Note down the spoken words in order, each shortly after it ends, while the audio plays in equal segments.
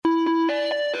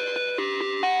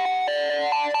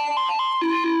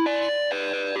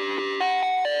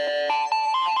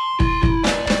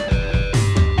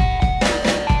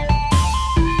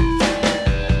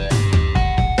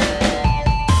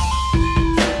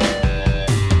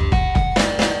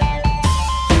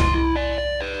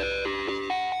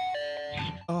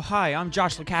Hi, I'm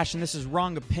Josh Lakash, and this is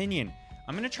Wrong Opinion.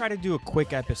 I'm going to try to do a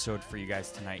quick episode for you guys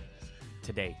tonight,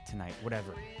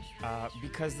 whatever.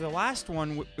 Because the last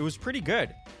one, it was pretty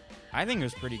good. I think it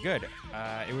was pretty good.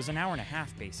 It was an hour and a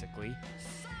half, basically.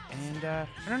 And, I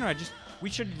don't know, we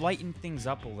should lighten things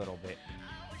up a little bit.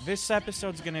 This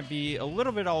episode's going to be a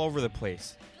little bit all over the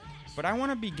place. But I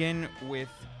want to begin with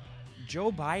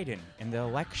Joe Biden and the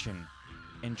election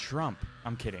and Trump.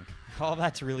 I'm kidding. All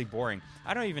that's really boring.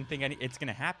 I don't even think it's going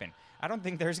to happen. I don't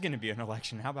think there's going to be an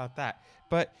election. How about that?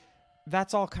 But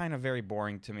that's all kind of very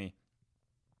boring to me.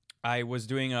 I was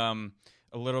doing a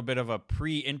little bit of a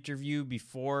pre-interview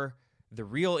before the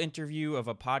real interview of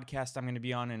a podcast I'm going to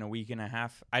be on in a week and a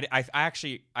half.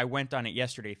 I went on it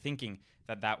yesterday thinking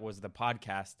that was the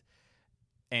podcast,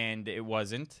 and it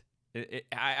wasn't.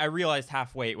 I realized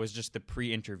halfway it was just the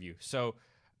pre-interview. So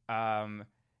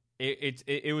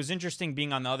it was interesting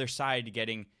being on the other side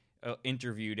getting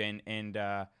interviewed, and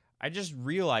I just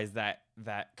realized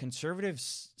that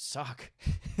conservatives suck.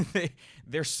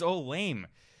 They're so lame.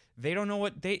 They don't know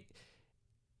what they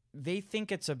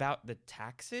think it's about the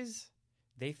taxes.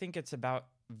 They think it's about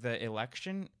the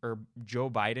election or Joe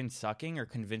Biden sucking or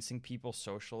convincing people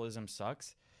socialism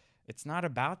sucks. It's not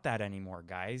about that anymore,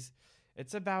 guys.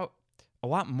 It's about a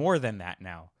lot more than that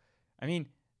now. I mean,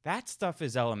 that stuff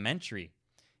is elementary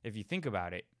if you think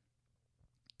about it.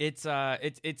 It's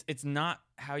not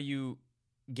how you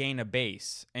gain a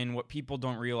base. And what people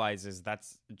don't realize is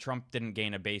Trump didn't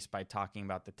gain a base by talking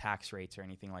about the tax rates or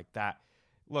anything like that.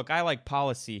 Look, I like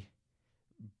policy,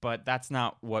 but that's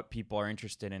not what people are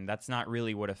interested in. That's not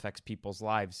really what affects people's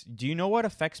lives. Do you know what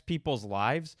affects people's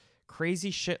lives?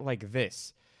 Crazy shit like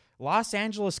this. Los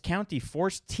Angeles County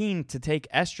forced teen to take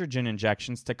estrogen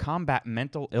injections to combat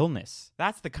mental illness.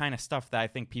 That's the kind of stuff that I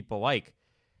think people like,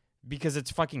 because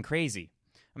it's fucking crazy.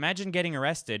 Imagine getting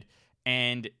arrested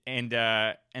and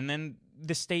then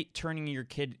the state turning your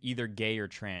kid either gay or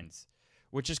trans,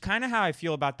 which is kind of how I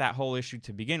feel about that whole issue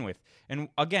to begin with. And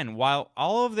again, while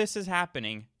all of this is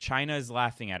happening, China is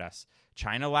laughing at us.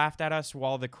 China laughed at us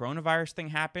while the coronavirus thing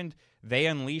happened. They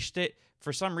unleashed it.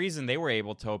 For some reason, they were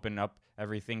able to open up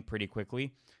everything pretty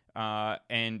quickly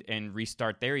and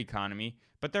restart their economy.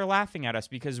 But they're laughing at us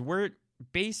because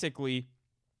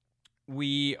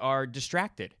we are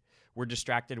distracted. We're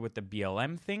distracted with the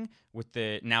BLM thing, with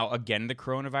the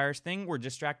coronavirus thing. We're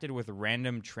distracted with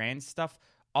random trans stuff.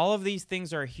 All of these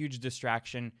things are a huge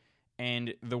distraction,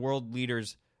 and the world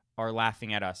leaders are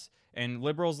laughing at us. And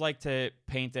liberals like to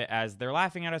paint it as they're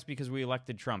laughing at us because we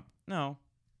elected Trump. No,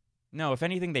 if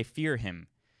anything, they fear him.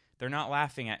 They're not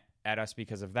laughing at us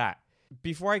because of that.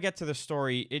 Before I get to the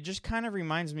story, it just kind of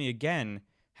reminds me again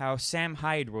how Sam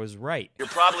Hyde was right. You're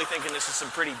probably thinking this is some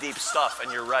pretty deep stuff,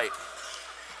 and you're right.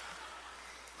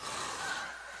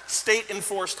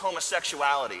 State-enforced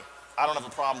homosexuality. I don't have a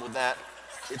problem with that.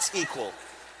 It's equal.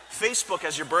 Facebook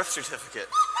as your birth certificate.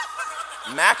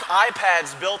 Mac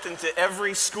iPads built into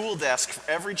every school desk for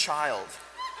every child.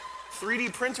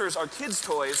 3D printers are kids'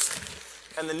 toys,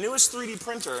 and the newest 3D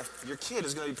printer, your kid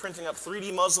is going to be printing up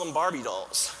 3D Muslim Barbie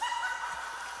dolls.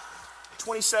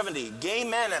 2070, gay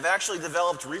men have actually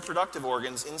developed reproductive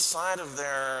organs inside of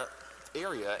their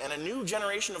area, and a new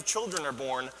generation of children are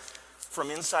born from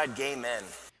inside gay men.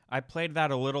 I played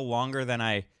that a little longer than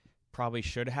I probably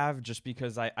should have, just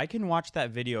because I can watch that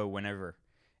video whenever,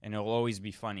 and it'll always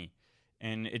be funny.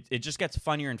 And it just gets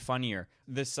funnier and funnier.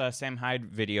 This Sam Hyde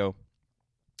video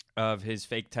of his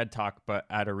fake TED Talk, but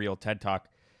at a real TED Talk,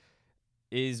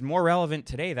 is more relevant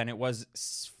today than it was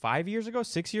 5 years ago,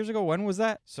 6 years ago. When was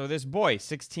that? So this boy,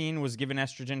 16, was given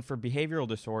estrogen for behavioral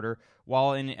disorder,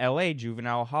 while in LA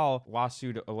juvenile hall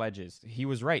lawsuit alleges. He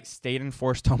was right.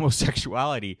 State-enforced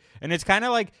homosexuality. And it's kind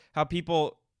of like how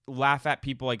people laugh at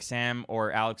people like Sam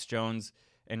or Alex Jones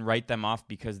and write them off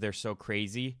because they're so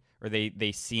crazy, or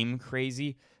they seem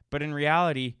crazy. But in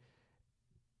reality,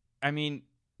 I mean,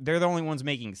 they're the only ones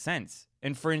making sense.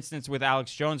 And for instance, with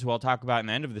Alex Jones, who I'll talk about in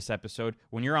the end of this episode,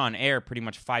 when you're on air pretty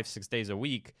much 5-6 days a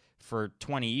week for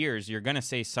 20 years, you're going to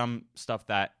say some stuff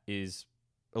that is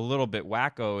a little bit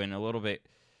wacko and a little bit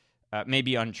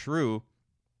maybe untrue.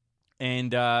 And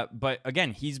but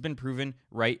again, he's been proven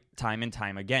right time and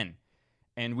time again.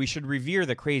 And we should revere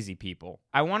the crazy people.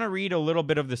 I want to read a little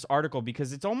bit of this article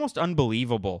because it's almost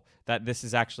unbelievable that this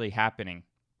is actually happening.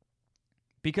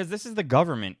 Because this is the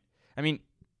government. I mean,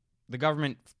 the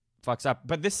government fucks up.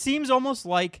 But this seems almost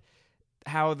like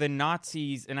how the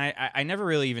Nazis, and I never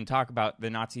really even talk about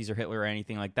the Nazis or Hitler or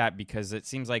anything like that, because it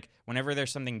seems like whenever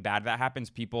there's something bad that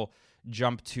happens, people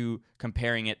jump to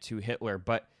comparing it to Hitler.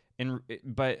 But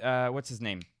what's his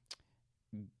name?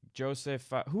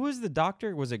 Joseph. Who was the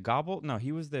doctor? Was it Gobble? No,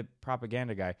 he was the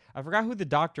propaganda guy. I forgot who the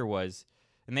doctor was.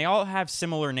 And they all have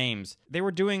similar names. They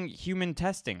were doing human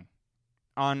testing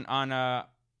on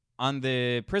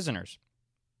the prisoners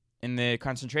in the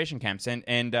concentration camps, and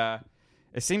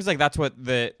it seems like that's what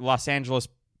the Los Angeles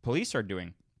police are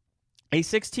doing. A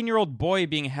 16-year-old boy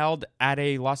being held at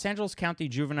a Los Angeles County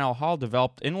juvenile hall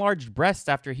developed enlarged breasts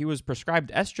after he was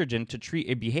prescribed estrogen to treat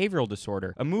a behavioral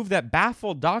disorder, a move that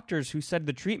baffled doctors who said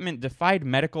the treatment defied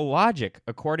medical logic,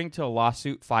 according to a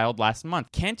lawsuit filed last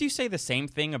month. Can't you say the same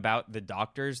thing about the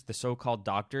doctors, the so-called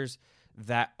doctors,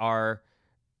 that are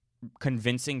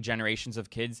convincing generations of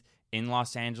kids in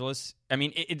Los Angeles? I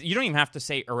mean, you don't even have to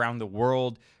say around the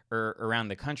world or around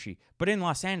the country, but in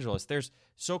Los Angeles, there's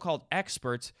so-called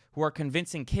experts who are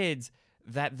convincing kids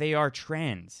that they are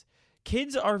trans.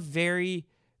 Kids are very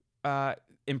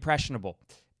impressionable,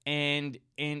 and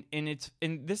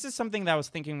this is something that I was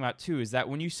thinking about too. Is that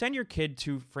when you send your kid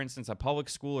to, for instance, a public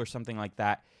school or something like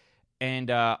that,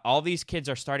 and all these kids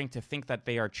are starting to think that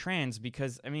they are trans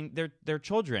because, I mean, they're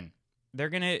children. They're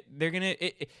gonna,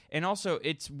 and also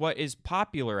it's what is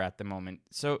popular at the moment.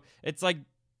 So it's like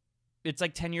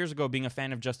 10 years ago being a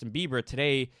fan of Justin Bieber.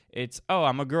 Today it's, oh,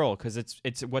 I'm a girl because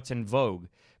it's what's in vogue.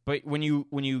 But when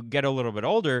you get a little bit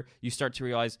older, you start to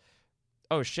realize,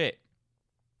 oh shit,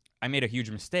 I made a huge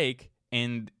mistake,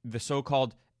 and the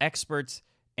so-called experts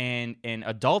and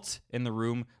adults in the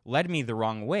room led me the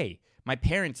wrong way. My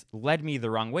parents led me the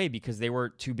wrong way because they were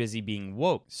too busy being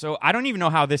woke. So I don't even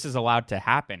know how this is allowed to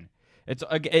happen.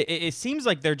 It seems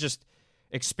like they're just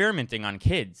experimenting on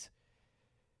kids.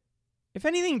 If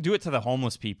anything, do it to the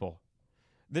homeless people.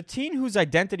 The teen whose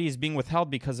identity is being withheld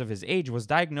because of his age was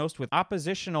diagnosed with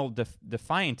oppositional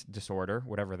defiant disorder,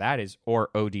 whatever that is, or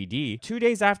ODD, 2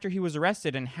 days after he was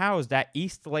arrested and housed at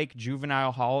East Lake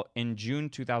Juvenile Hall in June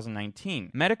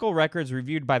 2019. Medical records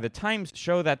reviewed by The Times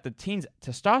show that the teen's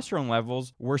testosterone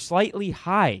levels were slightly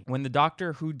high when the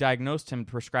doctor who diagnosed him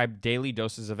prescribed daily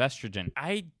doses of estrogen.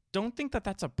 I don't think that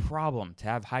that's a problem to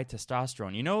have high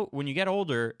testosterone. You know, when you get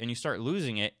older and you start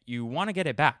losing it, you want to get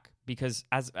it back because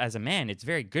as a man, it's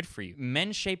very good for you.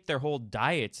 Men shape their whole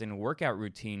diets and workout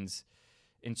routines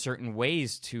in certain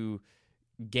ways to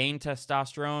gain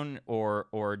testosterone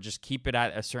or just keep it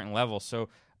at a certain level. So,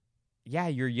 yeah,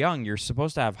 you're young. You're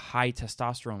supposed to have high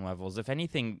testosterone levels. If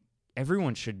anything,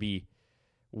 everyone should be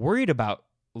worried about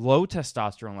low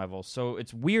testosterone levels. So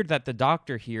it's weird that the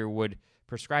doctor here would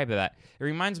prescribe that. It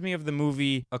reminds me of the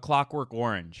movie A Clockwork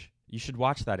Orange. You should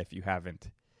watch that if you haven't.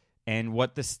 And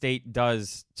what the state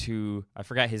does to, I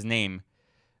forgot his name,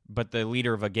 but the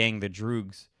leader of a gang, the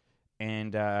Droogs,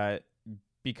 and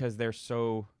because they're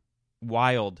so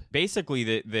wild. Basically,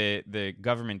 the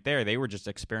government there, they were just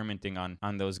experimenting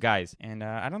on those guys. And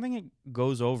I don't think it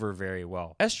goes over very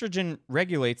well. Estrogen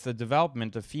regulates the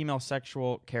development of female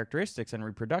sexual characteristics and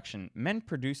reproduction. Men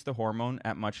produce the hormone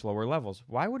at much lower levels.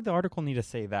 Why would the article need to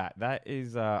say that? That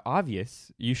is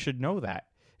obvious. You should know that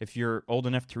if you're old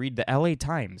enough to read the LA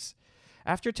Times.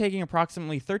 After taking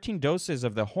approximately 13 doses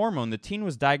of the hormone, the teen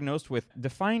was diagnosed with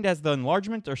defined as the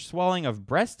enlargement or swelling of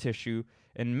breast tissue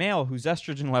in male whose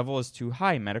estrogen level is too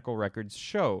high, medical records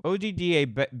show. ODD, a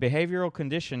behavioral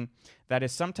condition that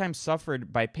is sometimes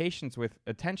suffered by patients with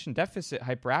attention deficit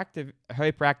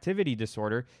hyperactivity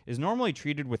disorder, is normally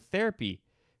treated with therapy.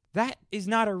 That is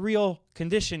not a real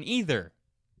condition either.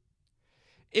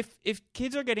 If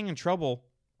kids are getting in trouble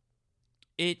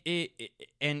and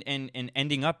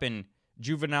ending up in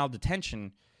juvenile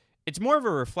detention, it's more of a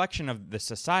reflection of the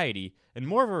society and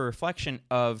more of a reflection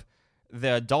of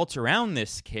the adults around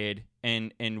this kid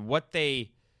and what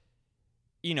they,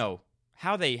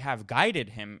 how they have guided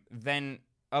him than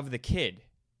of the kid.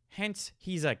 Hence,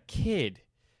 he's a kid.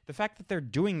 The fact that they're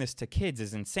doing this to kids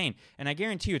is insane. And I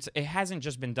guarantee you it hasn't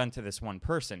just been done to this one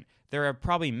person. There are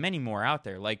probably many more out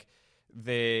there, like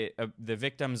the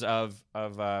victims of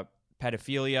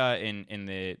pedophilia in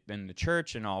the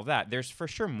church and all of that. There's for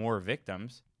sure more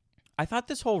victims. I thought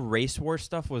this whole race war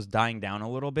stuff was dying down a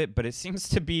little bit, but it seems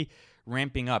to be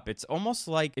ramping up. It's almost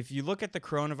like if you look at the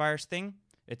coronavirus thing,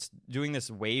 it's doing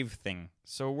this wave thing.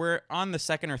 So we're on the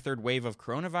second or third wave of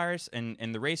coronavirus,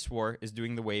 and the race war is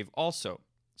doing the wave also.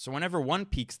 So whenever one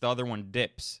peaks, the other one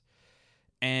dips.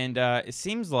 And it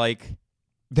seems like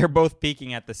they're both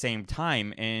peaking at the same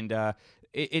time. And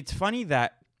it's funny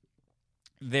that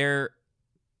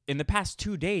in the past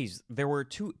 2 days, there were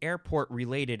 2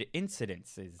 airport-related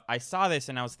incidences. I saw this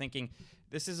and I was thinking,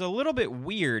 this is a little bit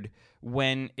weird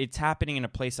when it's happening in a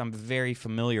place I'm very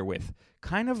familiar with.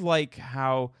 Kind of like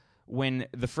how when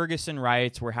the Ferguson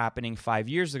riots were happening 5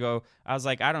 years ago, I was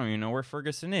like, I don't even know where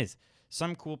Ferguson is.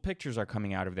 Some cool pictures are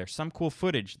coming out of there, some cool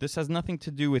footage. This has nothing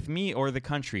to do with me or the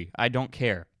country. I don't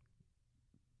care.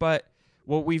 But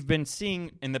what we've been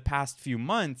seeing in the past few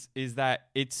months is that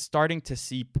it's starting to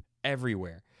seep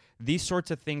everywhere. These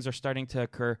sorts of things are starting to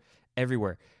occur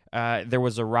everywhere. There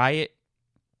was a riot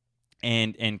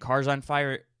and cars on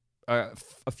fire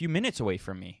a few minutes away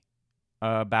from me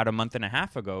about a month and a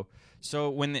half ago. So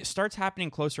when it starts happening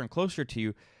closer and closer to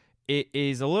you, it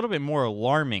is a little bit more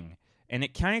alarming, and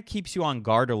it kind of keeps you on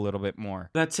guard a little bit more.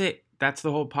 That's it. That's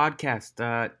the whole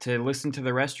podcast. To listen to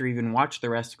the rest or even watch the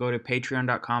rest, go to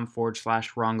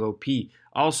patreon.com/RongoP.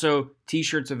 Also,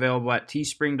 t-shirts available at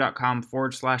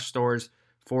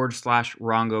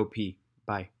teespring.com/stores/RongoP.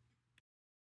 Bye.